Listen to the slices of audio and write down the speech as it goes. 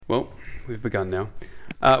We've begun now.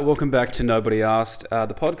 Welcome back to Nobody Asked,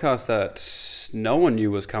 the podcast that no one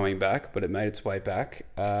knew was coming back, but it made its way back.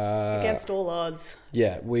 Against all odds.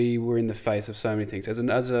 Yeah, we were in the face of so many things.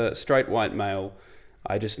 As a straight white male,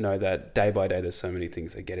 I just know that day by day there's so many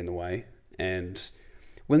things that get in the way. And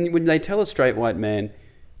when they tell a straight white man,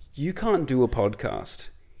 you can't do a podcast,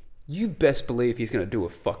 you best believe he's going to do a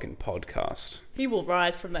fucking podcast. He will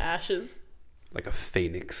rise from the ashes. Like a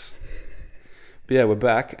phoenix. But yeah, we're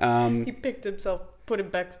back. He picked himself, put him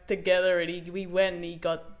back together, and we went and he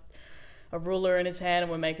got a ruler in his hand,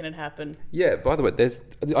 and we're making it happen. Yeah, by the way,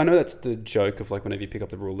 I know that's the joke of like whenever you pick up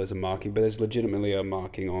the ruler, there's a marking, but there's legitimately a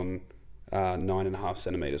marking on 9.5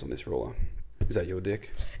 centimeters on this ruler. Is that your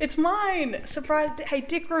dick? It's mine! Surprise! Hey,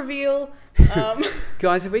 dick reveal.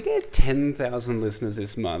 Guys, if we get 10,000 listeners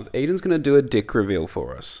this month, Eden's going to do a dick reveal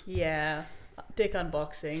for us. Yeah, dick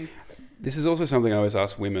unboxing. This is also something I always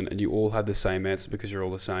ask women, and you all have the same answer because you're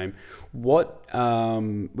all the same. What,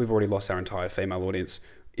 we've already lost our entire female audience.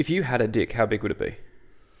 If you had a dick, how big would it be?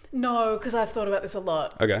 No, because I've thought about this a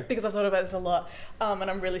lot. Okay. Because I've thought about this a lot,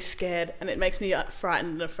 and I'm really scared, and it makes me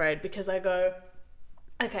frightened and afraid because I go,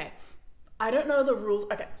 okay, I don't know the rules.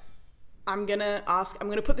 Okay, I'm going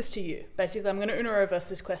to put this to you. Basically, I'm going to Uno reverse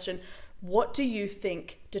this question. What do you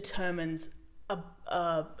think determines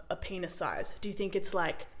a penis size? Do you think it's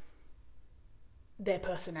like their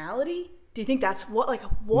personality? Do you think that's what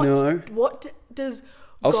No. What does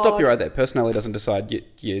I'll God... stop you right there. Personality doesn't decide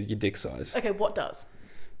your dick size. Okay, what does?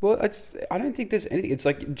 Well, I don't think there's anything. It's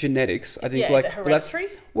like genetics. I think Yeah, like is it hereditary?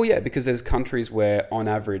 Well, yeah, because there's countries where on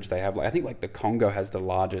average they have like, I think like the Congo has the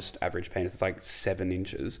largest average penis. It's like 7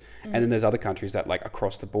 inches. And then there's other countries that like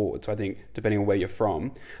across the board. So I think depending on where you're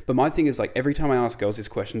from. But my thing is like every time I ask girls this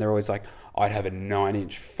question, they're always like, I'd have a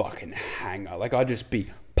 9-inch fucking hanger. Like I'd just be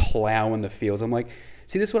plowing the fields. I'm like,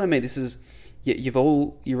 see, this is what I mean. This is, you're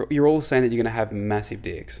all saying that you're going to have massive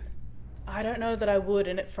dicks. I don't know that I would,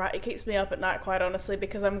 and it keeps me up at night, quite honestly,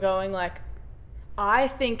 because I'm going like, I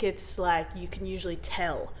think it's like you can usually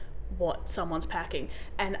tell what someone's packing,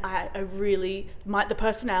 and I really, the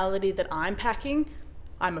personality that I'm packing,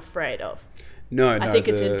 I'm afraid of. No, I think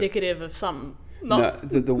it's indicative of something.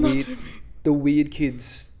 The weird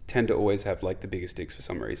kids tend to always have like the biggest dicks for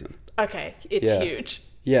some reason. Okay, it's huge.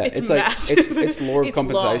 Yeah, it's massive. Like it's law of it's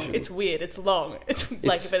compensation. Long. It's weird. It's long. It's like,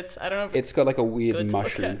 but it's I don't know. If it's got like a weird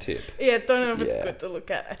mushroom tip. Yeah, don't know if it's good to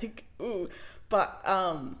look at. I think, but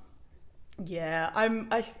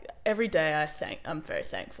yeah, every day I'm very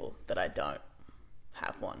thankful that I don't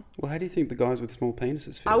have one. Well, how do you think the guys with small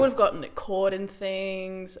penises feel? I would have gotten it caught in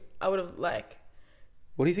things. I would have like.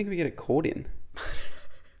 What do you think we get it caught in?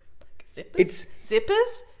 Zippers.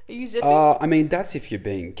 Zippers. Are you zipping? I mean, that's if you're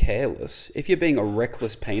being careless. If you're being a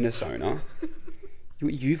reckless penis owner,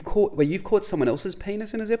 you've caught someone else's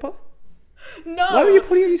penis in a zipper? No. Why were you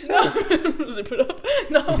putting it yourself? No. Zip it up.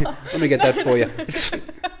 No. Let me get that for you.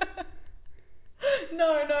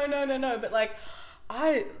 No. But like,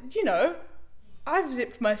 I've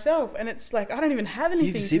zipped myself, and it's like I don't even have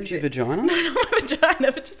anything. You've zipped your vagina? No, not my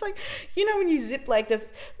vagina, but just like when you zip like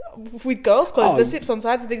this with girls' clothes, there's zips on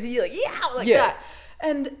sides of things, and you're like, that.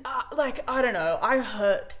 And I don't know, I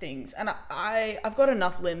hurt things, and I've got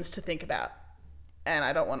enough limbs to think about, and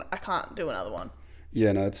I can't do another one.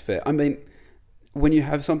 Yeah, no, that's fair. I mean, when you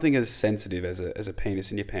have something as sensitive as a penis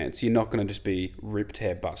in your pants, you're not going to just be ripped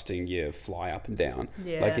hair busting your fly up and down.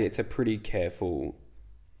 Yeah. Like it's a pretty careful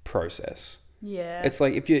process. Yeah. It's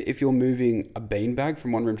like if you're moving a beanbag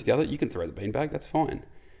from one room to the other, you can throw the beanbag, that's fine.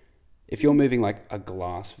 If you're moving like a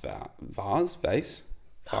glass vase.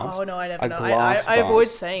 Oh no, I never know. I avoid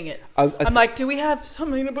saying it. I'm like, do we have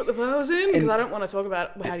something to put the vase in? Because I don't want to talk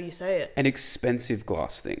about how do you say it. An expensive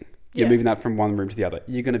glass thing. You're moving that from one room to the other.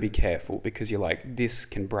 You're going to be careful because you're like, this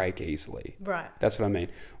can break easily. Right. That's what I mean.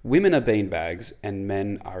 Women are beanbags and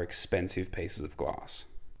men are expensive pieces of glass.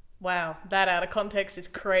 Wow, that out of context is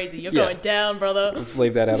crazy. You're going down, brother. Let's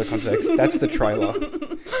leave that out of context. That's the trailer.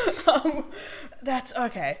 That's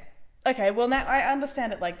okay. Okay, well now I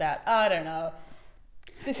understand it like that. I don't know.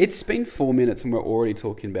 It's been 4 minutes and we're already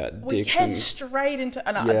talking about dicks. We head straight into...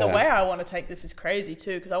 And the way I want to take this is crazy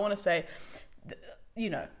too, because I want to say,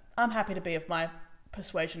 I'm happy to be of my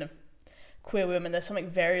persuasion of queer women. There's something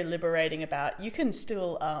very liberating about... You can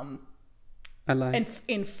still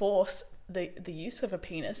enforce the use of a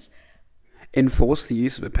penis. Enforce the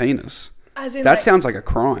use of a penis? As in, that sounds like a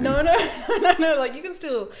crime. No. Like, you can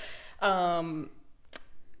still have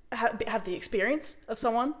the experience of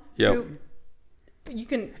someone who You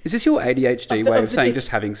can Is this your ADHD way of saying dick- just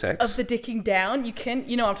having sex? of the dicking down. You can,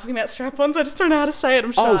 I'm talking about strap-ons. I just don't know how to say it.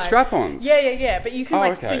 I'm shy. Oh, strap-ons. Yeah. But you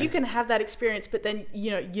can so okay. you can have that experience, but then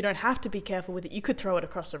you don't have to be careful with it. You could throw it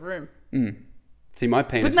across a room. See, my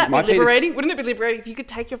penis. Wouldn't that be penis, liberating? Wouldn't it be liberating if you could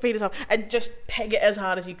take your penis off and just peg it as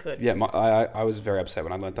hard as you could? Yeah, I was very upset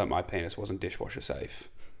when I learned that my penis wasn't dishwasher safe.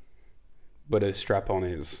 But a strap-on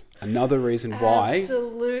is. Another reason why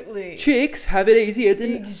Absolutely. chicks have it easier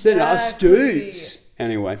than us dudes.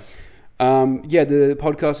 Anyway, the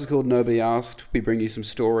podcast is called Nobody Asked. We bring you some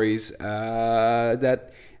stories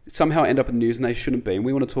that somehow end up in the news and they shouldn't be. And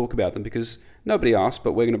we want to talk about them because nobody asked,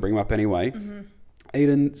 but we're going to bring them up anyway.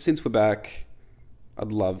 Eden, since we're back,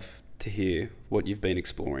 I'd love to hear what you've been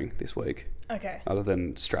exploring this week. Okay. Other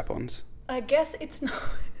than strap-ons. I guess it's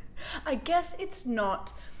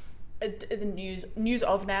not. The news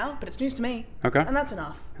of now, but it's news to me. Okay. And that's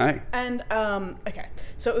enough. Hey. And okay,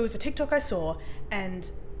 so it was a TikTok I saw, and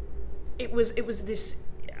it was this.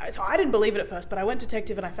 So I didn't believe it at first, but I went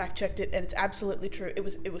detective and I fact checked it, and it's absolutely true. It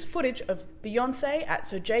was footage of Beyonce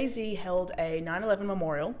so Jay-Z held a 9/11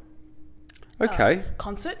 memorial. Okay.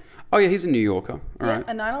 Concert. Oh yeah, he's a New Yorker. All right.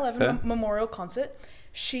 A 9/11 Fair. memorial concert.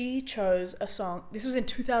 She chose a song. This was in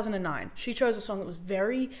 2009. She chose a song that was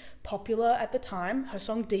very popular at the time. Her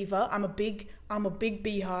song "Diva." I'm a big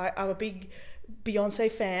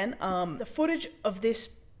Beyonce fan. The footage of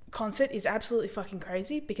this concert is absolutely fucking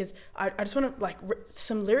crazy because I just want to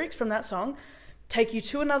some lyrics from that song. Take you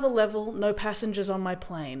to another level. No passengers on my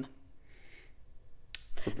plane.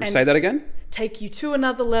 Say that again. Take you to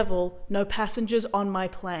another level, no passengers on my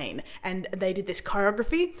plane. And they did this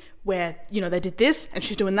choreography where, they did this and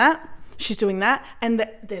she's doing that, and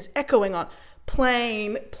there's echoing on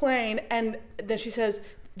plane, and then she says,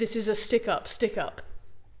 this is a stick up.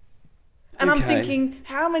 And I'm thinking,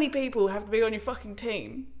 how many people have to be on your fucking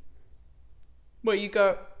team where you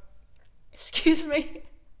go, excuse me,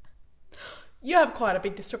 you have quite a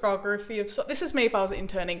big discography of, this is me if I was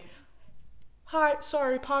interning. Hi,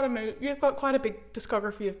 sorry, pardon me. You've got quite a big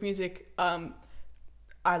discography of music.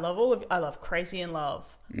 I love Crazy in Love.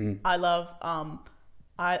 I love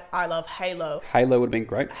I love Halo. Halo would have been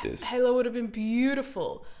great for this. Halo would have been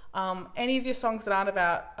beautiful. Any of your songs that aren't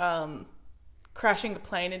about crashing a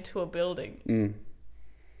plane into a building.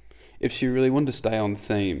 If she really wanted to stay on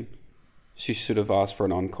theme, she should have asked for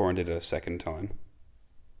an encore and did it a second time.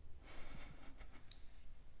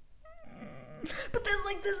 But there's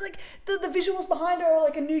the visuals behind her are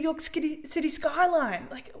like a New York city skyline.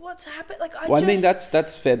 Like, what's happened? I mean, that's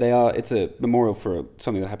fair. It's a memorial for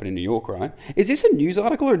something that happened in New York, right? Is this a news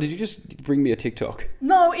article or did you just bring me a TikTok?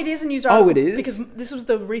 No, it is a news article. Oh, it is? Because this was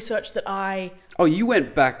the research that I... Oh, you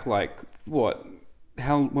went back what?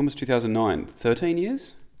 When was 2009? 13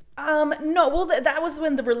 years? No, well, that was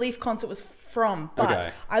when the Relief concert was from. But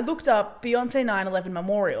Okay. I looked up Beyonce 9/11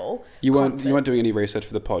 Memorial. You concert. weren't doing any research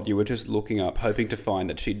for the pod. You were just looking up, hoping to find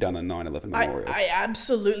that she'd done a 9/11 memorial. I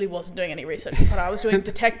absolutely wasn't doing any research, but I was doing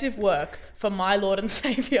detective work for my Lord and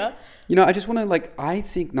Savior. I just want to I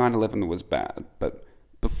think 9/11 was bad, but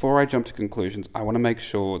before I jump to conclusions, I want to make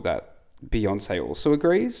sure that Beyonce also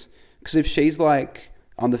agrees. Because if she's on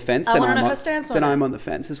the fence, then I'm on the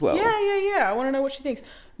fence as well. Yeah. I want to know what she thinks.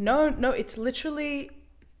 No, it's literally,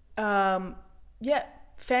 fans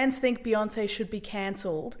think Beyonce should be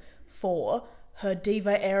cancelled for her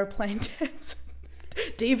Diva Aeroplane dance.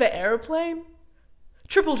 Diva Aeroplane?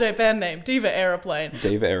 Triple J band name, Diva Aeroplane.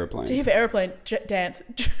 Diva Aeroplane. Diva Aeroplane dance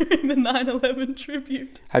during the 9/11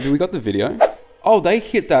 tribute. Have we got the video? Oh, they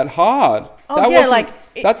hit that hard. Oh, that yeah,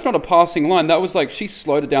 that's not a passing line. That was she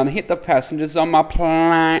slowed it down, hit the passengers on my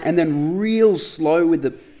plane, and then real slow with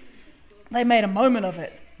the... They made a moment of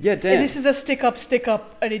it. Yeah, damn. And this is a stick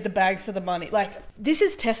up, I need the bags for the money. This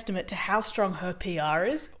is testament to how strong her PR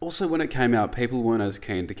is. Also, when it came out, people weren't as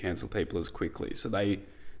keen to cancel people as quickly. So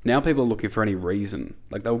now people are looking for any reason.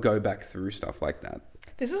 They'll go back through stuff like that.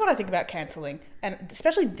 This is what I think about cancelling, and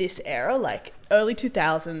especially this era, early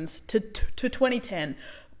 2000s to 2010.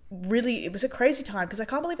 Really, it was a crazy time because I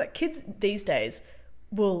can't believe that kids these days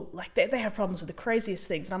will they have problems with the craziest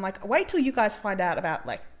things, and I'm wait till you guys find out about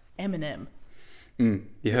Eminem.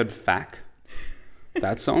 You heard "Fack"?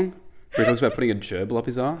 That song where he talks about putting a gerbil up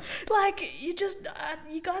his ass.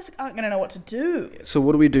 You guys aren't gonna know what to do. So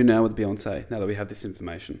what do we do now with Beyonce? Now that we have this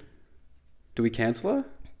information, do we cancel her?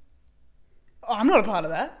 Oh, I'm not a part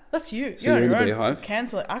of that. That's you. So you're in the beehive?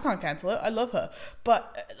 Cancel it. I can't cancel it. I love her.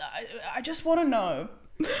 But I just want to know.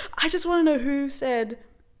 I just want to know who said,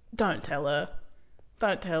 don't tell her.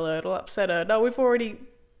 Don't tell her. It'll upset her. No, we've already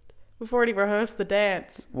rehearsed the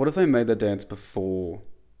dance. What if they made the dance before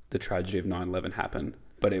the tragedy of 9/11 happened?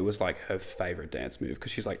 but it was like her favorite dance move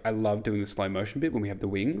because she's like, I love doing the slow motion bit when we have the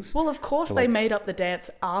wings. Well, of course So, they like- made up the dance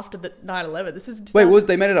after the 9/11. This is Wait,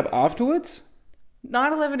 they made it up afterwards?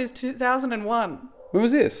 9/11 is 2001, When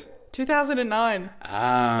was this? 2009.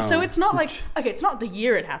 Ah. So it's not like okay, it's not the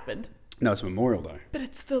year it happened, No, it's a memorial though. but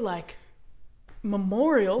it's the like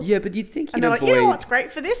memorial. Yeah, but you'd think And you'd they're like, avoid. you know what's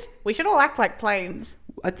great for this? We should all act like planes.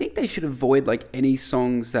 I think they should avoid like any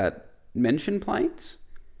songs that mention planes.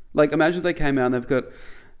 Like imagine they came out and they've got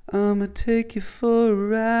I'ma take you for a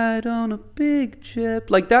ride on a big jet.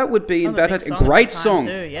 Like that would be in That bad was a times. big song Great at the time song.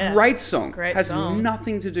 too, yeah. Great song. Great Has song.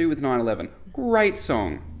 nothing to do with 9/11. Great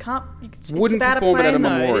song. It's Wouldn't about perform a it at a plane, though.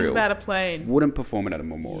 It is memorial. about a plane. Wouldn't perform it at a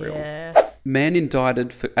memorial. Yeah. Man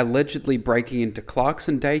indicted for allegedly breaking into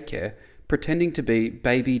Clarkson daycare, pretending to be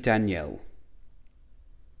baby Danielle.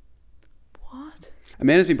 What? A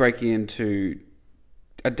man has been breaking into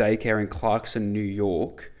a daycare in Clarkson, New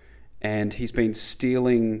York, and he's been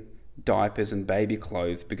stealing diapers and baby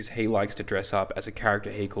clothes because he likes to dress up as a character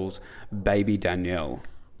he calls Baby Danielle.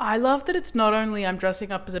 I love that it's not only I'm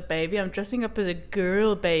dressing up as a baby, I'm dressing up as a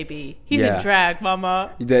girl baby. He's Yeah. in drag,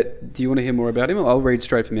 mama. Do you want to hear more about him? I'll read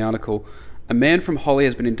straight from the article. A man from Holly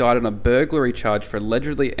has been indicted on a burglary charge for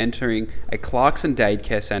allegedly entering a Clarkson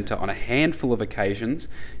daycare centre on a handful of occasions,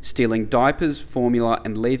 stealing diapers, formula,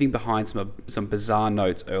 and leaving behind some bizarre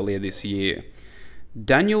notes earlier this year.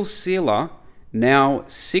 Daniel Sealer, now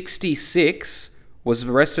 66, was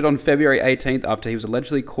arrested on February 18th after he was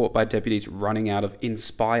allegedly caught by deputies running out of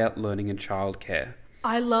Inspire Learning and Childcare.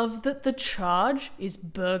 I love that the charge is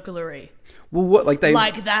burglary. Well, what like they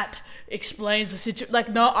Like that explains the situation. Like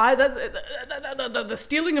no, the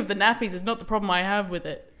stealing of the nappies is not the problem I have with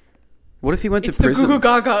it. What if he went It's to the prison? Goo Goo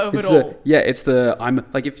Gaga of it all. I'm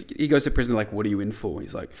like if he goes to prison, like what are you in for?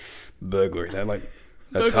 He's like burglary. They're like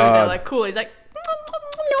that's Burglary, they're hard. like cool. He's like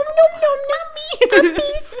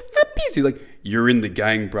Puppies. He's like you're in the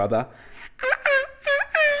gang, brother.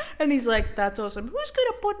 and he's like, that's awesome. Who's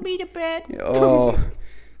gonna put me to bed? Oh,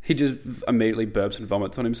 he just immediately burps and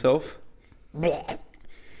vomits on himself.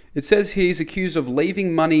 It says he's accused of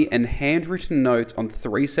leaving money and handwritten notes on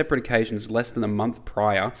 3 separate occasions less than a month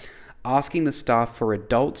prior, asking the staff for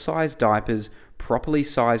adult-sized diapers, properly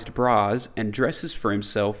sized bras, and dresses for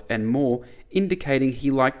himself, and more, indicating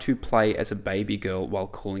he liked to play as a baby girl while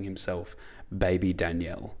calling himself Baby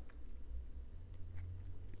Danielle.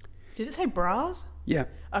 Did it say bras? Yeah.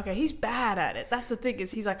 Okay, he's bad at it. That's the thing is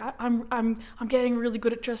he's like I'm getting really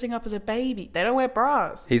good at dressing up as a baby. They don't wear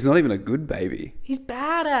bras. He's not even a good baby. He's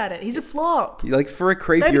bad at it. He's a flop. Like, for a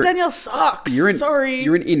creep, Baby Danielle sucks. you're Sorry.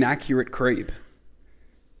 an inaccurate creep.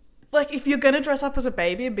 Like if you're gonna dress up as a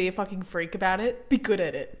baby and be a fucking freak about it, be good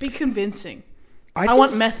at it. Be convincing. I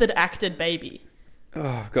want method acted baby.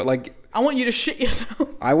 Oh, God, like... I want you to shit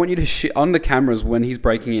yourself. I want you to shit on the cameras when he's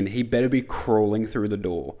breaking in. He better be crawling through the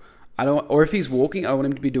door. Or if he's walking, I want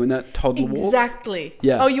him to be doing that toddler walk. Exactly.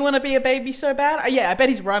 Yeah. Oh, you want to be a baby so bad? Yeah, I bet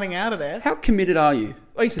he's running out of there. How committed are you?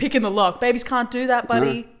 Oh, he's picking the lock. Babies can't do that,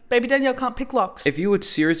 buddy. No. Baby Danielle can't pick locks. If you were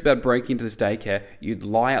serious about breaking into this daycare, you'd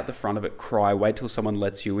lie out the front of it, cry, wait till someone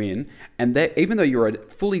lets you in, and even though you're a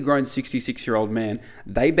fully grown 66-year-old man,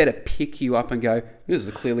 they better pick you up and go, this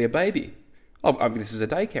is clearly a baby. Oh, this is a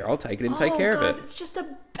daycare. I'll take it and take care of it. It's just a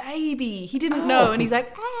baby. He didn't know, and he's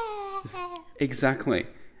like, Exactly.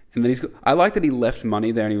 And then I like that he left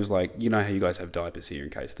money there and he was like, you know how you guys have diapers here in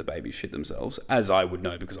case the babies shit themselves, as I would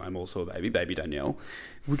know because I'm also a baby Danielle.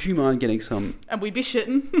 Would you mind getting some... and we be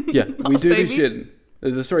shitting. Yeah, we Us do babies. be shitting.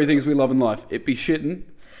 The three things we love in life. It be shitting,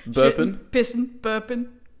 burping. Shitting, pissing, burping.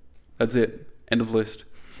 That's it. End of list.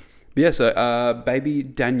 But yeah, so baby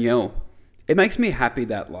Danielle. It makes me happy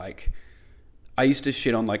that, like, I used to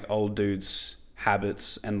shit on, like, old dudes'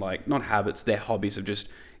 habits and, like, not habits, their hobbies of just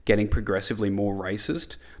getting progressively more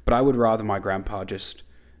racist. But I would rather my grandpa just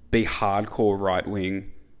be hardcore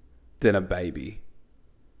right-wing than a baby.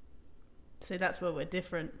 See, that's where we're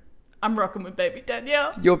different. I'm rocking with baby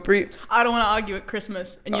Danielle. You're I don't want to argue at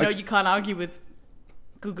Christmas. And you know you can't argue with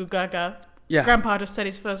Goo Goo Gaga. Yeah. Grandpa just said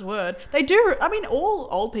his first word. They do. I mean, all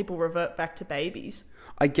old people revert back to babies.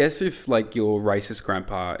 I guess if, like, your racist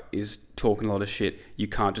grandpa is talking a lot of shit, you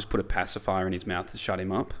can't just put a pacifier in his mouth to shut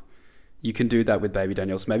him up. You can do that with baby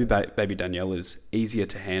Danielle. So maybe baby Danielle is easier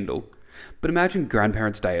to handle. But imagine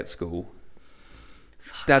grandparents' day at school.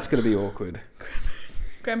 That's going to be awkward.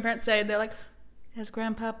 Grandparents say, they're like, has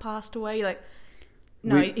Grandpa passed away? You're like,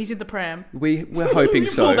 no, he's in the pram. We're hoping You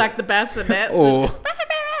so. pull back the bassinet. Or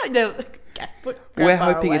They're like, okay, put we're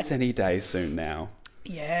Grandpa hoping away. it's any day soon now.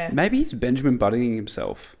 Yeah. Maybe he's Benjamin Buttoning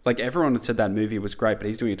himself. Like, everyone said that movie was great, but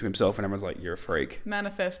he's doing it to himself and everyone's like, you're a freak.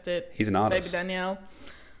 Manifest it. He's an artist. Baby Danielle.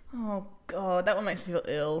 Oh God, that one makes me feel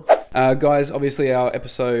ill. Guys, obviously our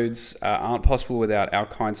episodes aren't possible without our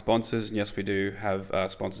kind sponsors. And yes, we do have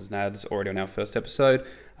sponsors and ads already on our first episode.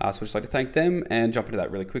 So we'd just like to thank them and jump into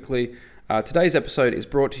that really quickly. Today's episode is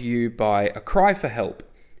brought to you by A Cry for Help.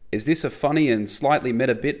 Is this a funny and slightly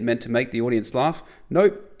meta bit meant to make the audience laugh?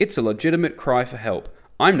 Nope, it's a legitimate cry for help.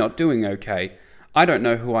 I'm not doing okay. I don't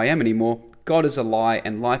know who I am anymore. God is a lie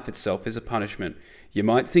and life itself is a punishment. You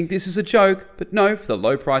might think this is a joke, but no, for the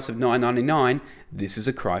low price of $9.99, this is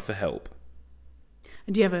a cry for help.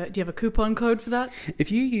 And do you have a coupon code for that?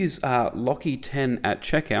 If you use Lockie10 at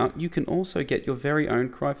checkout, you can also get your very own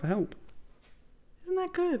cry for help. Isn't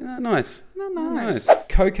that good? Nice. Nice.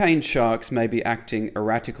 Cocaine sharks may be acting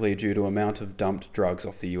erratically due to amount of dumped drugs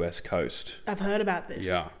off the US coast. I've heard about this.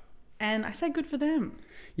 Yeah. And I say good for them.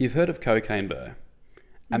 You've heard of cocaine, Burr.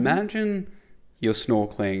 Imagine you're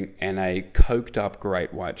snorkeling and a coked up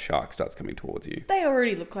great white shark starts coming towards you. They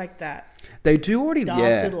already look like that. They do already, Dark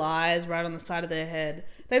yeah. little eyes right on the side of their head.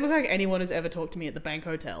 They look like anyone who's ever talked to me at the Bank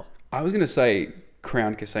Hotel. I was going to say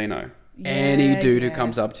Crown Casino. Yeah, Any dude who yeah.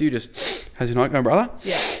 comes up to you just, how's your night going, brother?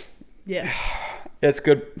 Yeah. Yeah, it's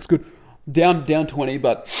good. It's good. Down 20,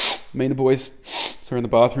 but me and the boys were in the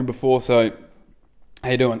bathroom before, so how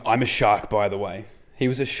you doing? I'm a shark, by the way. He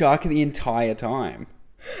was a shark the entire time.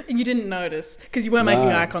 And you didn't notice because you weren't making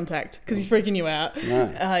eye contact because he's freaking you out.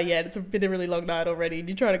 No. Yeah, it's been a really long night already. And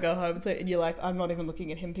you try to go home and you're like, I'm not even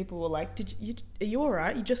looking at him. People were like, are you all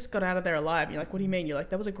right? You just got out of there alive. And you're like, what do you mean? You're like,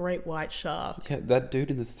 that was a great white shark. Yeah, that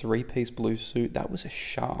dude in the 3-piece blue suit, that was a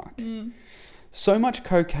shark. So much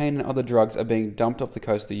cocaine and other drugs are being dumped off the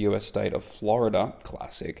coast of the US state of Florida,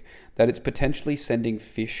 classic, that it's potentially sending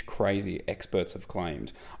fish crazy, experts have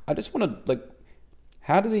claimed. I just want to,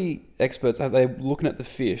 how do the experts, are they looking at the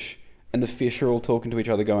fish and the fish are all talking to each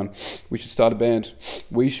other going, we should start a band.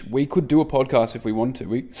 We could do a podcast if we wanted to.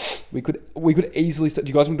 We could easily start.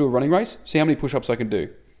 Do you guys want to do a running race? See how many push-ups I can do.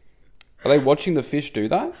 Are they watching the fish do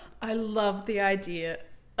that? I love the idea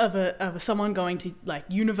of someone going to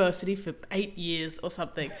university for 8 years or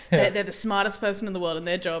something. They're the smartest person in the world and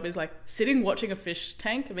their job is sitting watching a fish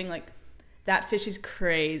tank and being like, that fish is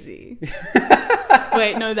crazy.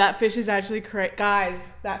 Wait, no, that fish is actually crazy.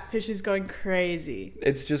 Guys, that fish is going crazy.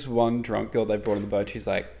 It's just one drunk girl they brought on the boat. She's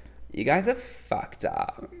like, you guys are fucked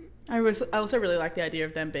up. I also really like the idea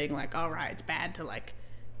of them being like, all right, it's bad to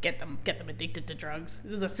get them addicted to drugs.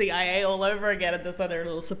 This is the CIA all over again at this other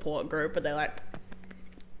little support group, but they're like...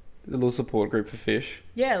 The little support group for fish.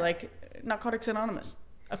 Yeah, Narcotics Anonymous.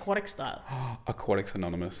 Aquatic style. Aquatics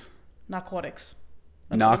Anonymous. Narcotics.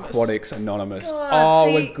 Narcotics Anonymous. God,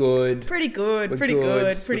 see, we're good. Pretty good. We're Pretty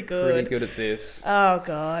good at this. Oh,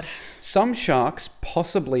 God. Some sharks,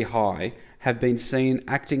 possibly high, have been seen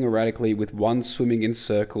acting erratically with one swimming in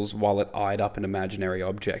circles while it eyed up an imaginary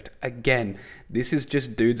object. Again, this is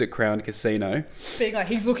just dudes at Crown Casino. Being like,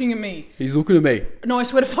 he's looking at me. He's looking at me. No, I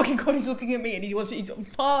swear to fucking God, he's looking at me. And he's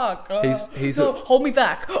fuck. Hold me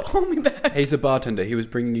back. Hold me back. He's a bartender. He was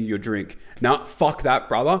bringing you your drink. Nah, fuck that,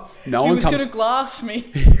 brother. He was going to glass me.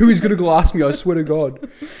 He was going to glass me, I swear to God.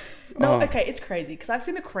 No, okay, it's crazy. Because I've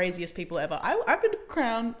seen the craziest people ever. I've been to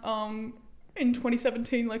Crown, in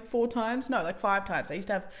 2017 5 times. I used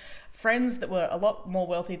to have friends that were a lot more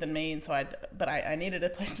wealthy than me, and so I needed a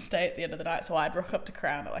place to stay at the end of the night, so I'd rock up to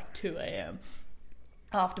Crown at 2 a.m.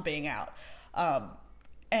 after being out.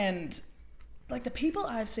 And the people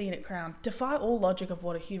I've seen at Crown defy all logic of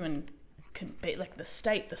what a human can be, the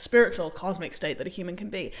state, the spiritual cosmic state that a human can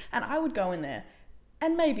be. And I would go in there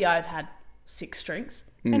and maybe I've had 6 drinks.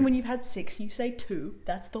 And when you've had 6, you say 2.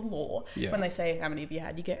 That's the law. Yeah. When they say how many have you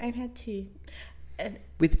had, you go, I've had 2. And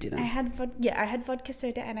with dinner. I had vodka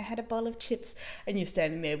soda and I had a bowl of chips. And you're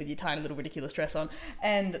standing there with your tiny little ridiculous dress on,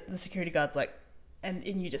 and the security guard's like, and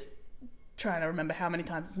you just trying to remember how many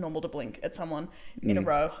times it's normal to blink at someone in a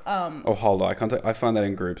row. Hold eye contact. I find that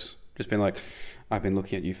in groups. Just being like, I've been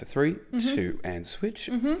looking at you for 3, 2, and switch.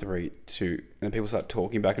 3, 2, and then people start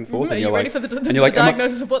talking back and forth. And Are you're ready for the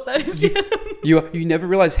diagnosis of what that is? You never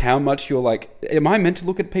realize how much you're like, am I meant to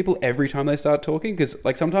look at people every time they start talking? Because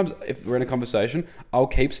sometimes if we're in a conversation, I'll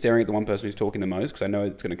keep staring at the one person who's talking the most because I know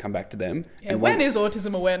it's going to come back to them. Yeah, and when is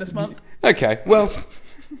Autism Awareness Month? Okay, well,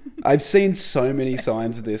 I've seen so many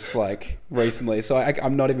signs of this recently, so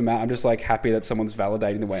I'm not even mad. I'm just happy that someone's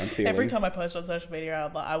validating the way I'm feeling. Every time I post on social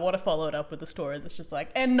media, I want to follow it up with a story that's just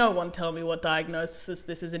and no one tell me what diagnosis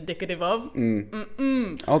this is indicative of.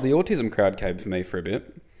 Oh, the autism crowd came for me for a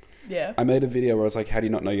bit. Yeah. I made a video where I was like, how do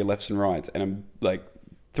you not know your lefts and rights? And I'm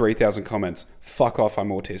 3,000 comments, fuck off, I'm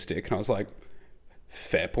autistic. And I was like,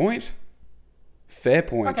 fair point.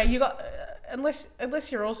 Okay, you got...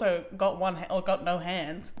 Unless you're also got one or got no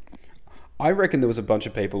hands. I reckon there was a bunch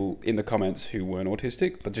of people in the comments who weren't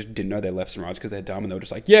autistic, but just didn't know their lefts and rights because they're dumb, and they were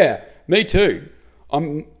just like, "Yeah, me too.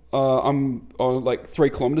 I'm like 3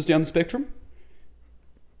 kilometers down the spectrum.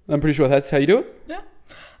 I'm pretty sure that's how you do it." Yeah.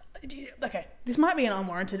 Okay, this might be an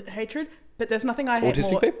unwarranted hatred, but there's nothing I hate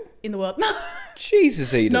Autistic more people? in the world. No,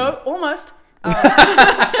 Jesus, Eden. no, almost.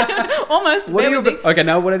 Almost. What bear are you? with me. Okay,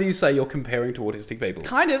 now whatever you say, you're comparing to autistic people.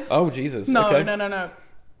 Kind of. Oh Jesus. No, okay. no.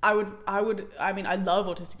 I mean, I love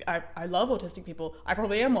autistic. I love autistic people. I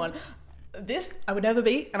probably am one. This I would never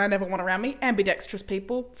be, and I never want around me. Ambidextrous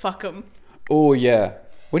people, fuck them. Oh yeah.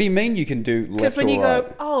 What do you mean you can do left Because when or you right?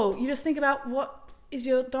 go, oh, you just think about what is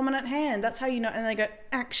your dominant hand. That's how you know. And they go,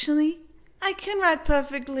 actually, I can write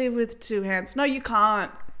perfectly with 2 hands. No, you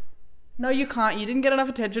can't. No, you can't. You didn't get enough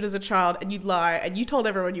attention as a child, and you lie, and you told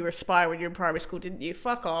everyone you were a spy when you were in primary school, didn't you?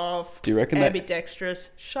 Fuck off. Do you reckon that?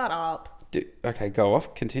 Ambidextrous. Shut up. Okay, go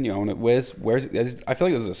off. Continue. I want to. Where's? I feel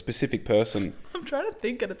like there's a specific person. I'm trying to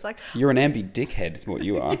think, and it's like, You're an ambi-dickhead, is what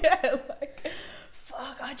you are. yeah, like,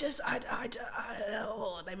 fuck.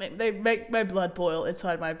 They make my blood boil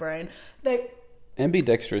inside my brain.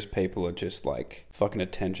 Ambidextrous people are just like fucking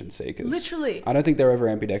attention seekers. Literally. I don't think they're ever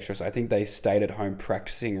ambidextrous. I think they stayed at home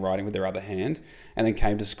practicing writing with their other hand, and then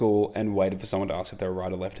came to school and waited for someone to ask if they were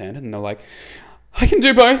right or left-handed, and they're like, I can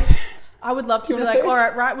do both. I would love to Do you be wanna like, say? all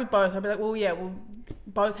right, write with both. I'd be like, well, yeah,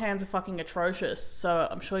 both hands are fucking atrocious, so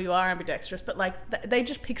I'm sure you are ambidextrous. But like, they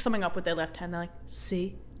just pick something up with their left hand. They're like,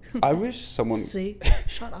 see, I wish someone. see,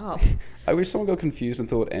 shut up. I wish someone got confused and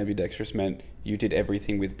thought ambidextrous meant you did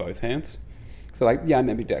everything with both hands. So like, yeah, I'm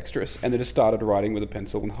ambidextrous, and they just started writing with a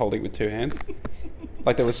pencil and holding it with 2 hands,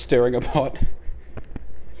 like they were stirring a pot.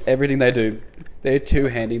 Everything they do, they're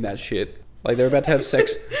 2-handing that shit. Like they're about to have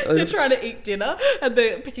sex. They're trying to eat dinner and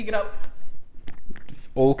they're picking it up.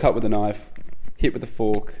 All cut with a knife, hit with a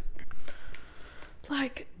fork.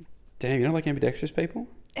 Like, Damn, you don't like ambidextrous people?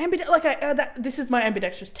 this is my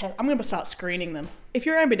ambidextrous test. I'm going to start screening them. If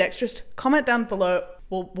you're ambidextrous, comment down below.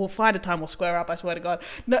 We'll find a time. We'll square up. I swear to God.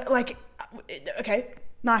 No, like, okay,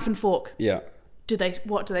 knife and fork. Yeah. Do they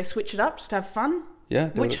switch it up? Just have fun? Yeah.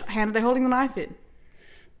 Which hand are they holding the knife in?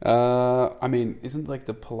 I mean, isn't like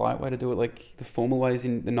the polite way to do it like the formal way is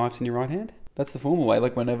in the knife's in your right hand? That's the formal way,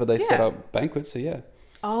 like whenever they set Yeah. up banquets, so yeah.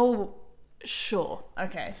 Oh, sure.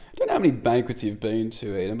 Okay. I don't know how many banquets you've been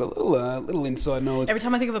to, Eden, but little inside knowledge. Every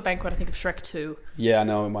time I think of a banquet, I think of Shrek 2. Yeah, I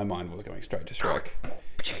know, my mind was going straight to Shrek.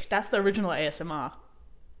 That's the original ASMR.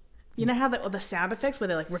 You know how the sound effects where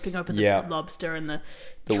they're like ripping open the Yeah. lobster and the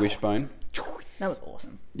wishbone. That was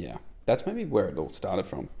awesome. Yeah, that's maybe where it all started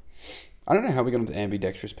from. I don't know how we got into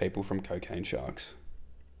ambidextrous people from cocaine sharks.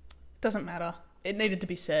 Doesn't matter. It needed to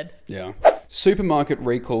be said. Yeah. Supermarket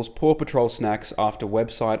recalls Paw Patrol snacks after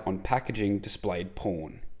website on packaging displayed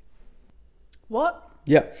porn. What?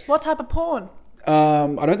 Yeah. What type of porn? I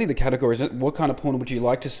don't think the category is it. What kind of porn would you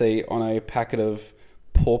like to see on a packet of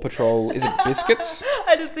Paw Patrol? Is it biscuits?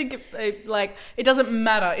 I just think it doesn't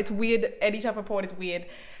matter. It's weird. Any type of porn is weird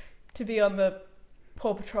to be on the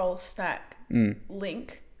Paw Patrol snack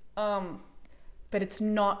link. But it's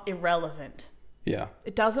not irrelevant. Yeah.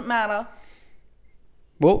 It doesn't matter.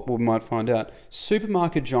 Well, we might find out.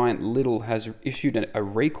 Supermarket giant Lidl has issued a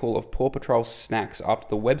recall of Paw Patrol snacks after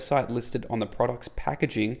the website listed on the product's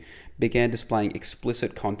packaging began displaying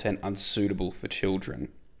explicit content unsuitable for children.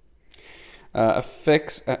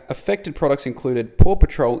 Affected products included Paw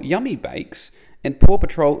Patrol Yummy Bakes and Paw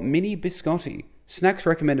Patrol Mini Biscotti, snacks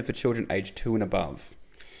recommended for children aged 2 and above.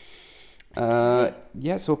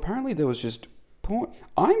 Yeah, so apparently there was just porn.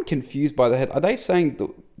 I'm confused by the head. Are they saying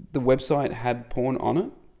the website had porn on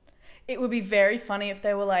it? It would be very funny if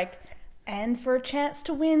they were like, and for a chance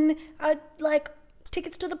to win,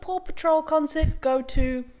 tickets to the Paw Patrol concert, go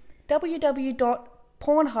to www.pornhub/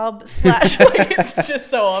 it's just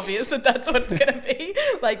so obvious that that's what it's going to be.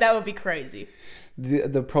 Like, that would be crazy.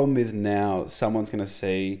 The problem is now someone's going to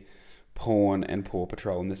see porn and Paw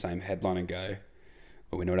Patrol in the same headline and go,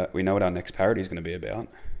 well, we know what our next parody is going to be about.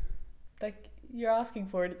 Like, you're asking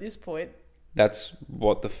for it at this point. That's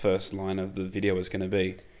what the first line of the video is going to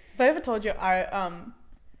be. If I ever told you, I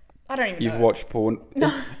don't even know. You've watched porn.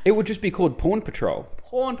 No. It would just be called Porn Patrol.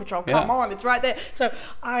 Porn Patrol, Yeah. come on, it's right there. So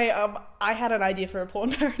I had an idea for a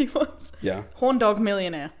porn parody once. Yeah. Horn Dog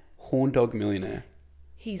Millionaire. Horn Dog Millionaire.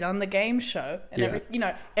 He's on the game show, and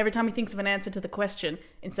Yeah. every time he thinks of an answer to the question,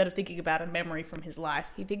 instead of thinking about a memory from his life,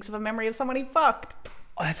 he thinks of a memory of someone he fucked.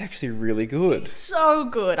 Oh, that's actually really good. So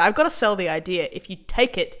good. I've got to sell the idea. If you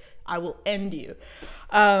take it, I will end you.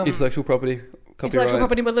 Intellectual property. Intellectual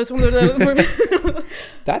Copyright. property.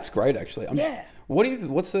 That's great, actually. Yeah.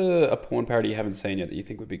 What's a porn parody you haven't seen yet that you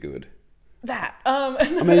think would be good? that.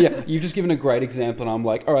 I mean, yeah, you've just given a great example, and I'm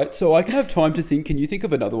like, all right, so I can have time to think. Can you think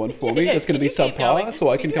of another one for me that's going to be subpar, so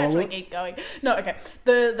I can come along? Keep going. No, okay.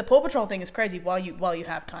 The Paw Patrol thing is crazy. While you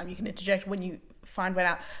have time, you can interject when you find one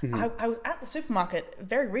out. I was at the supermarket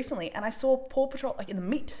very recently, and I saw Paw Patrol like in the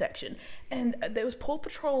meat section, and there was Paw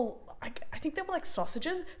Patrol. I think they were like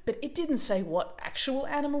sausages, but it didn't say what actual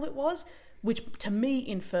animal it was, which to me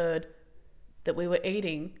inferred that we were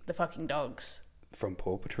eating the fucking dogs. From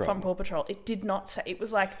Paw Patrol. From Paw Patrol. It did not say. It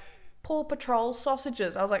was like Paw Patrol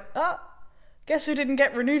sausages. I was like, guess who didn't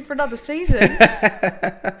get renewed for another season?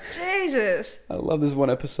 Jesus. I love this one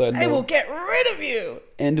episode. They will get rid of you.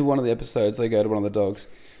 End of one of the episodes, they go to one of the dogs.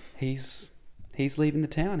 He's leaving the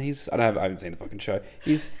town. I haven't seen the fucking show.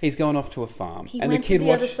 He's going off to a farm. He went to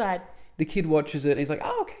the other side. The kid watches it and he's like,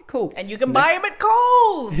 oh, okay, cool. And you can buy him at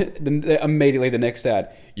Coles. Immediately the next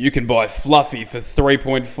ad, you can buy Fluffy for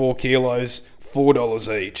 3.4 kilos,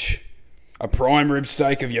 $4 each. A prime rib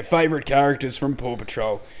steak of your favourite characters from Paw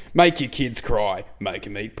Patrol. Make your kids cry. Make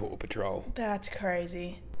them eat Paw Patrol. That's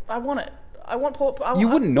crazy. I want it. I want You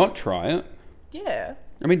wouldn't not try it. Yeah.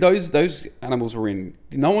 I mean, those animals were in...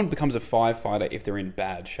 No one becomes a firefighter if they're in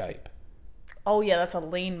bad shape. Oh, yeah, that's a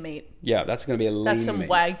lean meat. Yeah, that's going to be a lean meat. That's some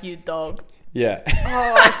Wagyu dog. Yeah.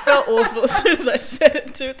 Oh, I felt awful as soon as I said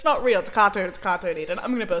it too. It's not real. It's cartoon. It's cartoon, Eden.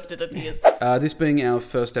 I'm going to burst into tears. This being our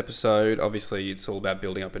first episode, obviously it's all about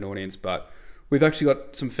building up an audience, but we've actually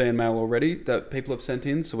got some fan mail already that people have sent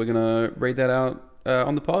in, so we're going to read that out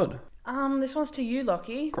on the pod. This one's to you,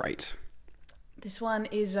 Lockie. Great. This one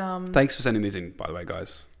is... Thanks for sending these in, by the way,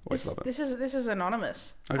 guys. Always love it. This is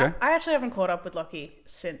anonymous. Okay. I actually haven't caught up with Lockie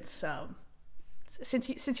since your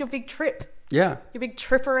big trip. Yeah. Your big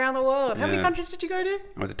trip around the world. How many countries did you go to?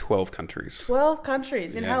 I went to 12 countries. 12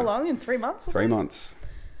 countries. In how long? In 3 months? 3 months.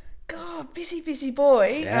 God, busy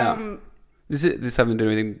boy. Yeah. This having to do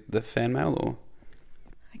anything with the fan mail or?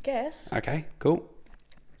 I guess. Okay, cool.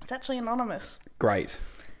 It's actually anonymous. Great.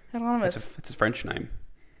 Anonymous. It's a French name.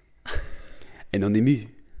 Anonymous.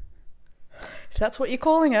 If that's what you're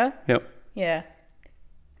calling her. Yep. Yeah.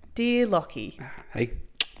 Dear Lockie. Hey.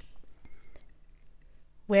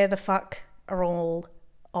 Where the fuck are all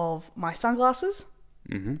of my sunglasses?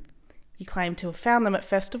 Mm-hmm. You claim to have found them at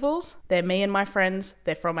festivals. They're me and my friends.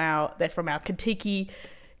 They're from our Kentucky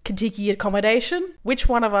accommodation. Which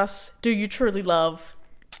one of us do you truly love?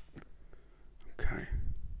 Okay.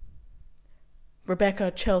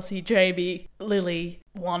 Rebecca, Chelsea, Jamie, Lily,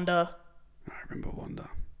 Wanda. I remember Wanda.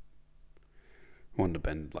 Wanda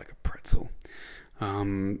bent like a pretzel.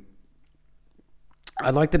 I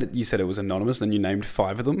like that you said it was anonymous and you named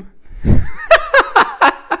 5 of them.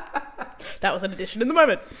 That was an addition in the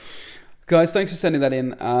moment. Guys, thanks for sending that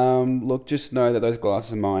in. Look, just know that those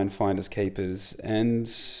glasses are mine, finders keepers.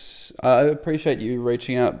 And I appreciate you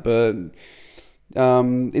reaching out, but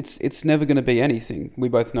it's never going to be anything. We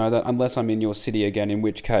both know that, unless I'm in your city again, in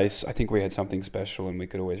which case I think we had something special and we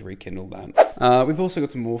could always rekindle that. We've also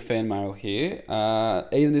got some more fan mail here.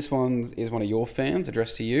 Even this one is one of your fans,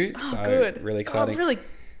 addressed to you. Oh, so good. Really exciting. I'm really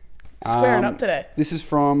squaring up today. This is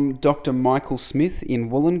from Dr. Michael Smith in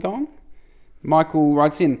Wollongong. Michael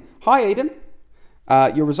writes in, "Hi Eden.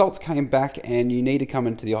 Your results came back and you need to come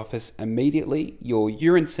into the office immediately. Your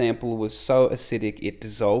urine sample was so acidic it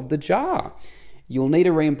dissolved the jar. You'll need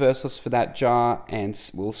to reimburse us for that jar and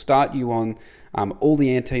we'll start you on all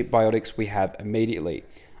the antibiotics we have immediately.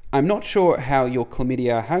 I'm not sure how your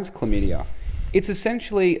chlamydia has chlamydia. It's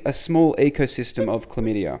essentially a small ecosystem of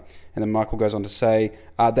chlamydia." And then Michael goes on to say,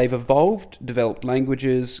 they've evolved, developed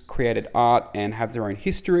languages, created art, and have their own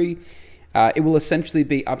history. It will essentially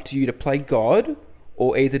be up to you to play God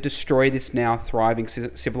or either destroy this now thriving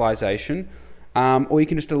civilization, or you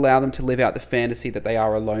can just allow them to live out the fantasy that they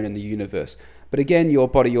are alone in the universe. But again, your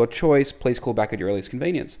body, your choice. Please call back at your earliest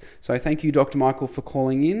convenience. So thank you, Dr. Michael, for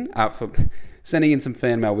calling in, for sending in some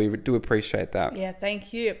fan mail. We do appreciate that. Yeah,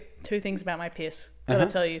 thank you. 2 things about my piss. Gotta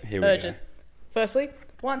tell you. Here we urgent. go. Firstly,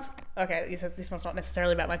 this one's not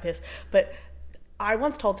necessarily about my piss, but I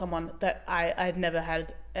once told someone that I'd never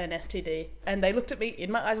had an STD, and they looked at me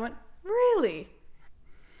in my eyes and went, "Really?"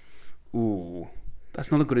 Ooh,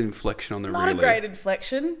 that's not a good inflection on the Not really. a great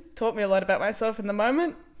inflection. Taught me a lot about myself in the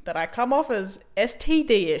moment, that I come off as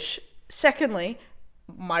STD-ish. Secondly,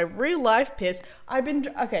 my real life piss, I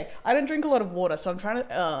don't drink a lot of water, so I'm trying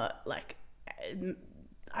to,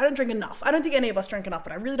 I don't drink enough. I don't think any of us drink enough,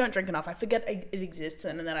 but I really don't drink enough. I forget it exists,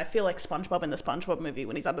 and then I feel like SpongeBob in the SpongeBob movie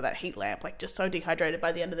when he's under that heat lamp, like just so dehydrated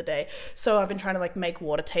by the end of the day. So I've been trying to make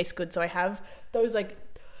water taste good. So I have those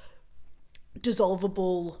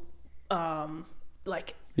dissolvable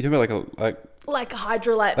You're talking about Like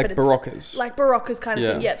Hydrolite, but Baroccas. it's like Baroccas kind of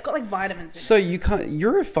Yeah. thing. Yeah, it's got like vitamins in So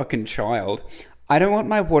you're a fucking child. I don't want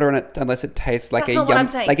my water in it unless it tastes like That's not what I'm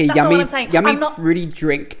saying. like a That's not what yummy, I'm saying. yummy I'm not- fruity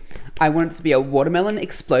drink. I want it to be a watermelon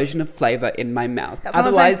explosion of flavor in my mouth. That's what I'm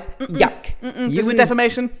Otherwise, saying. yuck. This is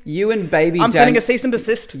defamation. You and baby I'm sending a cease and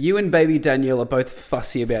desist. You and baby Danielle are both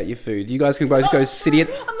fussy about your food. You guys can both go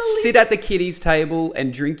sit at the kiddies' table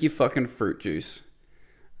and drink your fucking fruit juice.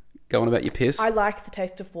 Go on about your piss. I like the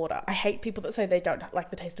taste of water. I hate people that say they don't like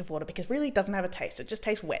the taste of water because really it doesn't have a taste. It just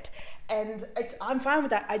tastes wet. And I'm fine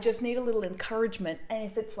with that. I just need a little encouragement. And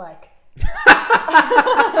if it's like...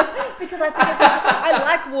 because I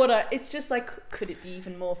like water. It's just like, could it be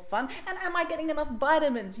even more fun? And am I getting enough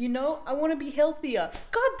vitamins? You know, I want to be healthier.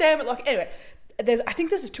 God damn it. Like, anyway, I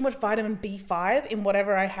think there's too much vitamin B5 in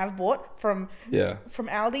whatever I have bought from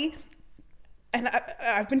Aldi. And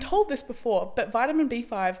I've been told this before, but vitamin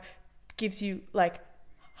B5 gives you like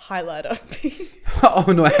highlighter.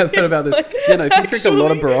 Oh no, I have heard about this. Like, If you drink a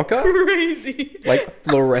lot of Barocca, crazy, like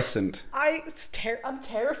fluorescent. I'm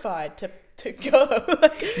terrified to go.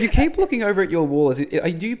 You keep looking over at your wall.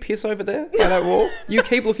 Do you piss over there by that wall? You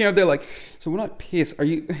keep looking over there like, so when I piss, are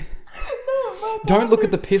you... No, Don't look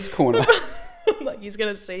at the piss corner. Like he's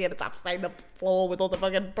gonna see it. It's upstairs the floor with all the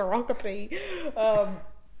fucking Barocca pee.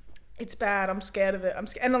 It's bad. I'm scared of it. I'm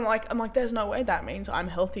scared. And I'm like, there's no way that means I'm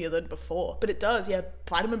healthier than before. But it does. Yeah,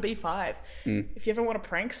 vitamin B5. If you ever want to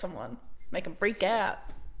prank someone, make them freak out.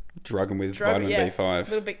 Drug them with vitamin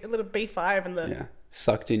B5. A little B5 in the... Yeah.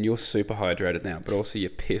 Sucked in. You're super hydrated now, but also your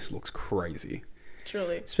piss looks crazy.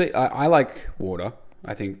 Truly. I like water.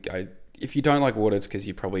 I think if you don't like water, it's because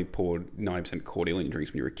you probably poured 90% cordial in your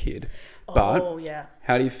drinks when you were a kid. But Oh, yeah.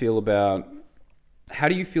 how do you feel about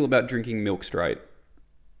drinking milk straight?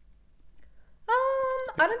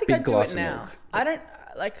 I don't think Big I'd do glass it of now.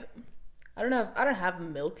 milk. I don't have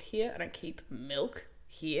milk here. I don't keep milk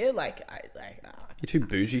here. Nah. You're too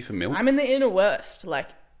bougie for milk. I'm in the inner west. Like,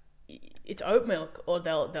 it's oat milk, or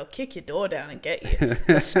they'll kick your door down and get you.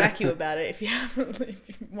 They'll smack you about it if you haven't.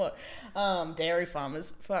 Dairy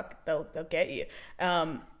farmers, fuck, they'll get you.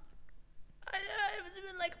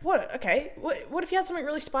 Like what? Okay, what if you had something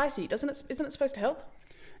really spicy? Isn't it supposed to help?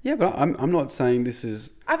 Yeah, but I'm not saying this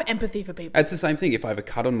is... I have empathy for people. It's the same thing. If I have a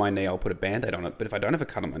cut on my knee, I'll put a Band-Aid on it. But if I don't have a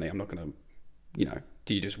cut on my knee, I'm not going to,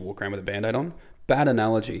 do you just walk around with a Band-Aid on? Bad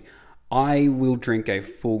analogy. I will drink a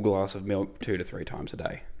full glass of milk 2 to 3 times a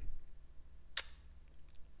day.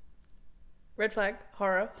 Red flag,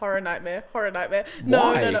 horror nightmare. No.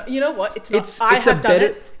 Why? You know what? It's not. I have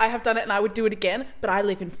done it and I would do it again, but I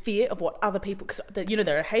live in fear of what other people... Because,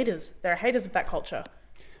 there are haters. There are haters of that culture.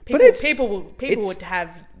 People would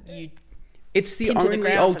have you... It's the pinned to the only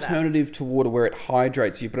ground for that. alternative to water where it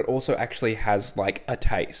hydrates you, but it also actually has, like, a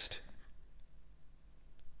taste.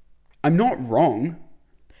 I'm not wrong.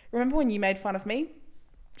 Remember when you made fun of me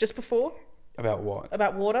just before About what?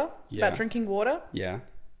 about water, Yeah. about drinking water? Yeah.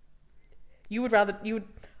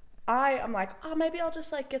 I'm like, maybe I'll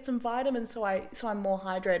just like get some vitamins so I'm more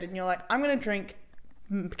hydrated. And you're like, I'm gonna drink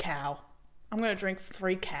cow. I'm gonna drink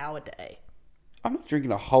 3 cow a day. I'm not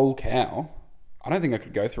drinking a whole cow. I don't think I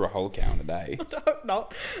could go through a whole cow in a day.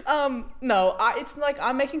 Not. No. It's like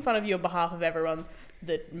I'm making fun of you on behalf of everyone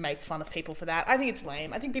that makes fun of people for that. I think it's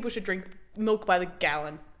lame. I think people should drink milk by the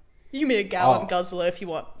gallon. You can be a gallon guzzler if you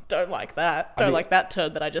want. Don't like that. Like that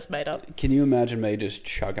turn that I just made up. Can you imagine me just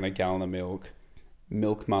chugging a gallon of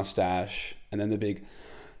milk mustache, and then the big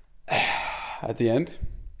at the end?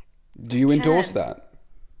 Do you endorse that?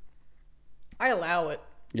 I allow it.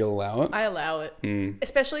 You'll allow it? I allow it.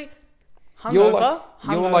 Especially You're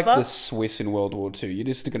hungover. like the Swiss in World War II. You're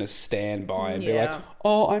just going to stand by and be like,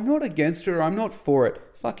 oh, I'm not against it or I'm not for it.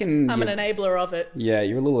 I'm an enabler of it. Yeah,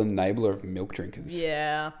 you're a little enabler of milk drinkers.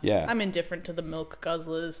 Yeah. Yeah. I'm indifferent to the milk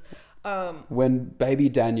guzzlers. When baby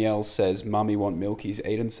Danielle says, Mummy want milkies,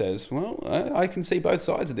 Eden says, well, I can see both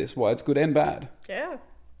sides of this, why it's good and bad. Yeah.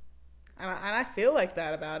 And I feel like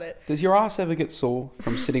that about it. Does your ass ever get sore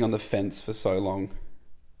from sitting on the fence for so long?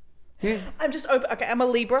 Yeah. I'm just open. Okay, I'm a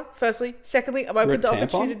Libra, firstly. Secondly, I'm open to tampon?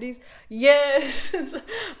 opportunities. Yes.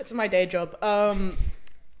 It's my day job. I'm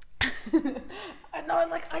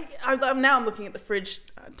looking at the fridge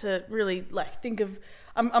to really like think of...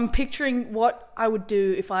 I'm picturing what I would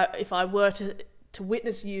do if I were to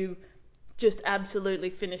witness you just absolutely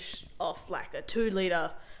finish off like a 2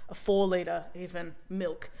 litre, a 4 litre even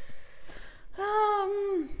milk. Yeah,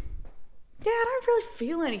 I don't really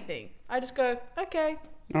feel anything. I just go, okay.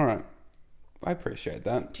 All right. I appreciate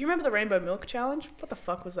that. Do you remember the rainbow milk challenge? What the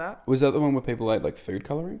fuck was that? Was that the one where people ate like food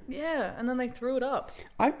coloring? Yeah, and then they threw it up.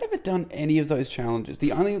 I've never done any of those challenges.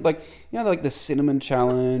 The only like like the cinnamon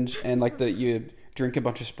challenge and like the you drink a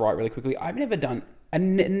bunch of Sprite really quickly. I've never done.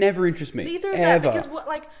 And never interests me. Neither of ever. that, because what,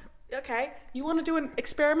 like, okay, you want to do an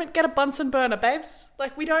experiment? Get a Bunsen burner, babes.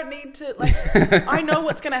 Like, we don't need to. Like, I know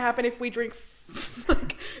what's gonna happen if we drink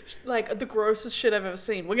like the grossest shit I've ever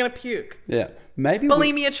seen. We're gonna puke. Yeah, maybe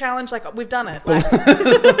bulimia challenge. Like, we've done it. Like,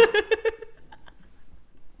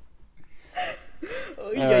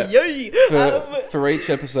 for each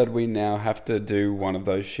episode, we now have to do one of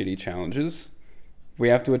those shitty challenges. We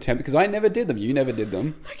have to attempt because I never did them. You never did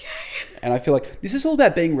them. Okay. And I feel like this is all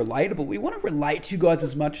about being relatable. We want to relate to you guys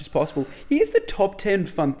as much as possible. Here's the top 10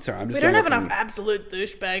 fun... Sorry, I'm just We don't have enough absolute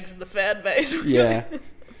douchebags in the fan base. Yeah.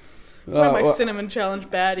 Where are my cinnamon challenge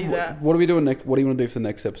baddies at? What are we doing next? What do you want to do for the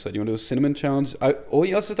next episode? You want to do a cinnamon challenge? Or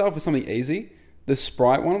you also start off with something easy. The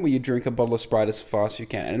Sprite one, where you drink a bottle of Sprite as fast as you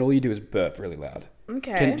can. And all you do is burp really loud.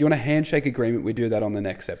 Okay. Do you want a handshake agreement? We do that on the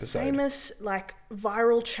next episode. Famous, like,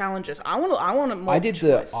 viral challenges. I want more I did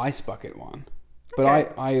choice. the ice bucket one. But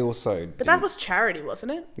Okay. I also... But that was charity,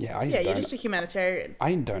 wasn't it? Yeah, I Yeah, didn't you're just a humanitarian. I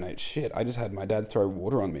didn't donate shit. I just had my dad throw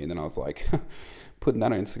water on me, and then I was like, putting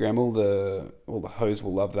that on Instagram. All the hoes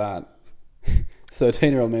will love that.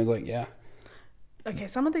 13-year-old man's like, yeah. Okay,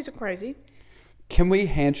 some of these are crazy. Can we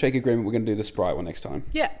handshake agreement? We're going to do the Sprite one next time.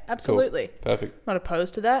 Yeah, absolutely. Cool. Perfect. Not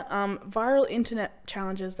opposed to that. Viral internet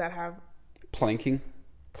challenges that have Planking.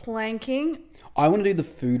 I want to do the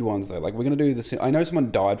food ones though. Like we're going to do the. I know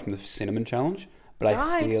someone died from the cinnamon challenge, but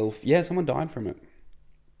Died? someone died from it.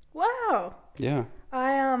 Wow. Yeah.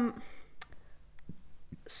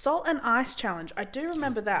 Salt and ice challenge. I do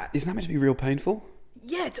remember that. Isn't that meant to be real painful?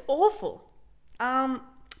 Yeah, it's awful.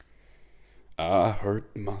 I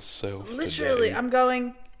hurt myself. Literally, today. I'm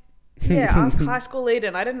going. Yeah, ask high school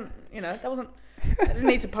Eden. I didn't. That wasn't. I didn't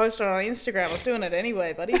need to post it on Instagram. I was doing it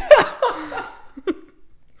anyway, buddy.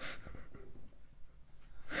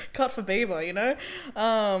 Cut for Bieber,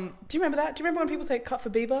 do you remember that? Do you remember when people say cut for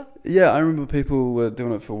Bieber? Yeah, I remember people were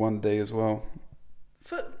doing it for 1D as well.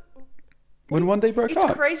 When 1D broke up.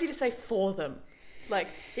 It's crazy to say for them. Like,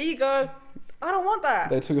 here you go. I don't want that.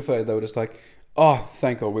 They took a photo. They were just like, oh,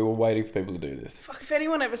 thank God, we were waiting for people to do this. Fuck, if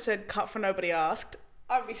anyone ever said cut for nobody asked,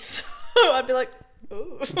 I'd be like,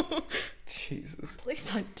 ooh. Jesus. Please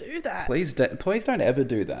don't do that. Please don't ever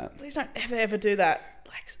do that. Please don't ever do that.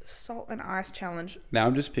 Like, salt and ice challenge. Now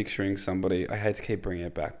I'm just picturing somebody, I hate to keep bringing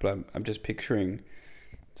it back, but I'm just picturing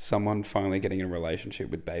someone finally getting in a relationship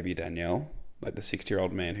with Baby Danielle, like the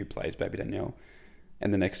 60-year-old man who plays Baby Danielle.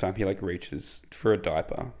 And the next time he like reaches for a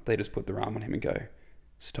diaper, they just put their arm on him and go,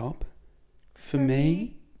 stop for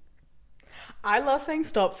me. I love saying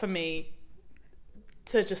stop for me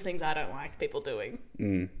to just things I don't like people doing.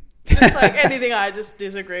 Just like anything I just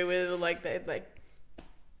disagree with, or like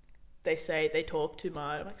they say they talk too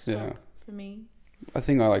much. I'm like, stop for me. I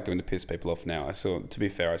think I like doing to piss people off now. To be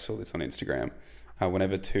fair, I saw this on Instagram.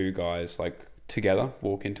 Whenever two guys like together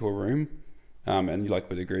walk into a room, and you like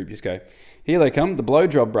with a group, you just go, here they come, the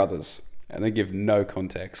blowjob brothers. And they give no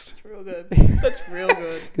context. That's real good. That's real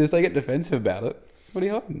good. Because they get defensive about it. What are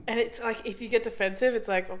you hiding? And it's like, if you get defensive, it's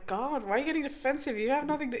like, oh God, why are you getting defensive? You have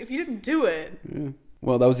nothing if you didn't do it. Yeah.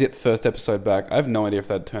 Well, that was the first episode back. I have no idea if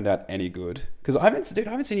that turned out any good. Because I haven't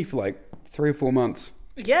seen you for like 3 or 4 months.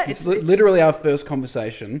 Yeah. It's literally our first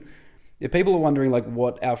conversation. If people are wondering like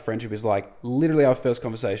what our friendship is like, literally our first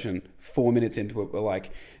conversation, 4 minutes into it, we're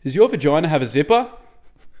like, does your vagina have a zipper?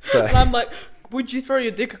 So, and I'm like, would you throw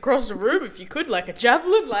your dick across the room if you could, like a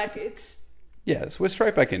javelin? Like, it's... Yeah, so we're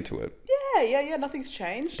straight back into it. Yeah, nothing's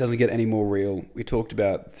changed. Doesn't get any more real. We talked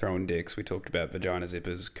about throwing dicks. We talked about vagina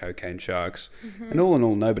zippers, cocaine sharks. Mm-hmm. And all in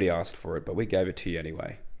all, nobody asked for it, but we gave it to you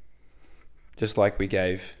anyway. Just like we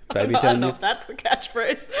gave Baby Danielle. I don't know if that's the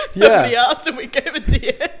catchphrase. Yeah. Nobody asked and we gave it to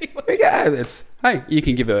you anyway. Yeah, hey, you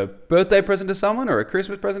can give a birthday present to someone or a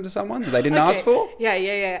Christmas present to someone that they didn't ask for. Yeah.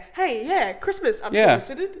 Hey, yeah, Christmas,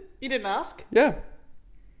 unsolicited. You didn't ask? Yeah.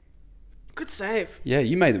 Good save. Yeah,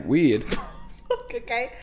 you made it weird. Okay.